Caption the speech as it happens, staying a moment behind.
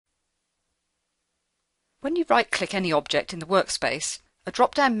When you right-click any object in the workspace, a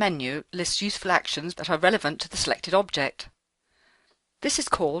drop-down menu lists useful actions that are relevant to the selected object. This is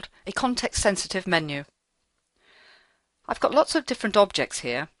called a context-sensitive menu. I've got lots of different objects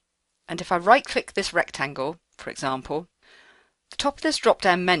here, and if I right-click this rectangle, for example, the top of this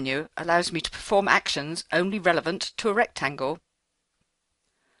drop-down menu allows me to perform actions only relevant to a rectangle.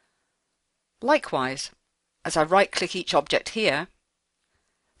 Likewise, as I right-click each object here,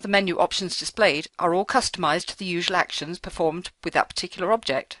 the menu options displayed are all customized to the usual actions performed with that particular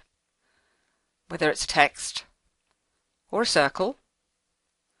object, whether it's text, or a circle,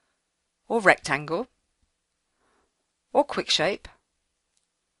 or rectangle, or quick shape,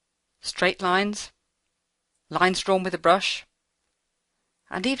 straight lines, lines drawn with a brush,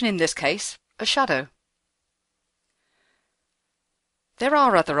 and even in this case, a shadow. There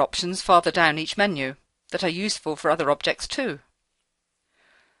are other options farther down each menu that are useful for other objects too.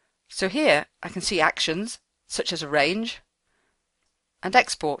 So here I can see actions such as arrange and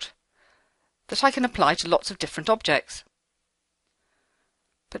export that I can apply to lots of different objects.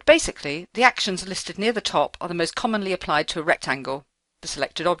 But basically, the actions listed near the top are the most commonly applied to a rectangle, the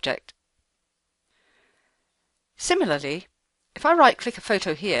selected object. Similarly, if I right-click a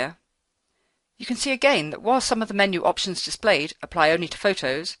photo here, you can see again that while some of the menu options displayed apply only to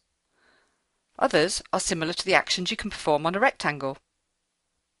photos, others are similar to the actions you can perform on a rectangle.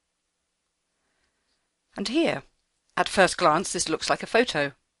 And here, at first glance, this looks like a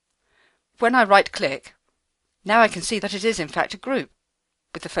photo. When I right-click, now I can see that it is in fact a group,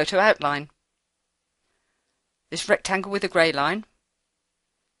 with the photo outline, this rectangle with a grey line,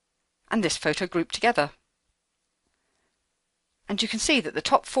 and this photo grouped together. And you can see that the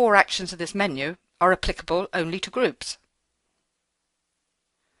top 4 actions of this menu are applicable only to groups.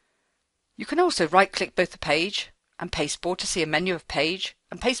 You can also right-click both the page and pasteboard to see a menu of page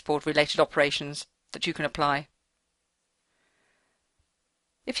and pasteboard related operations that you can apply.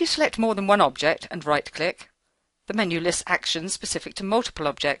 If you select more than one object and right-click, the menu lists actions specific to multiple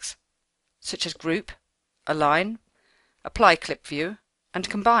objects, such as group, align, apply clip view, and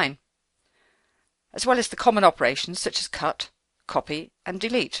combine, as well as the common operations such as cut, copy, and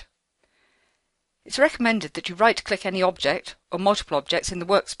delete. It's recommended that you right-click any object or multiple objects in the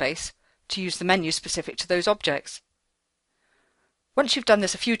workspace to use the menu specific to those objects. Once you've done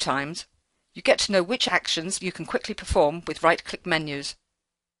this a few times, you get to know which actions you can quickly perform with right-click menus.